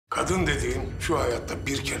Kadın dediğin şu hayatta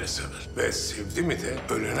bir kere sever. Ve sevdi mi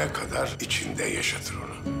de ölene kadar içinde yaşatır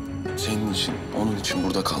onu. Senin için, onun için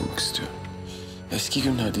burada kalmak istiyor. Eski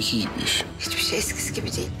günlerdeki gibi yaşıyor. Hiçbir şey eskisi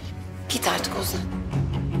gibi değil. Git artık Ozan.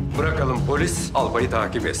 Bırakalım polis Alpay'ı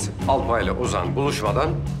takip etsin. Alpay'la Ozan buluşmadan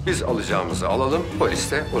biz alacağımızı alalım.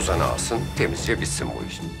 Polis de Ozan'ı alsın. Temizce bitsin bu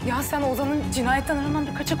iş. Ya sen Ozan'ın cinayetten aranan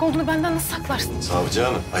bir kaçak olduğunu benden nasıl saklarsın? Savcı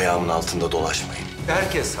hanım, ayağımın altında dolaşmayın.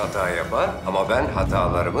 Herkes hata yapar ama ben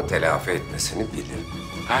hatalarımı telafi etmesini bilirim.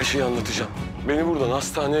 Her şeyi anlatacağım. Beni buradan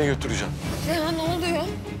hastaneye götüreceğim. Ya ne oluyor?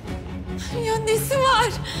 Ya nesi var?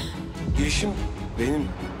 Yeşim benim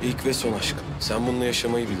ilk ve son aşkım. Sen bununla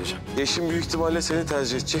yaşamayı bileceksin. Yeşim büyük ihtimalle seni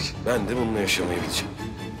tercih edecek. Ben de bununla yaşamayı bileceğim.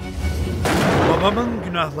 Babamın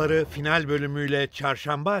Günahları final bölümüyle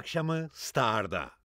çarşamba akşamı Star'da.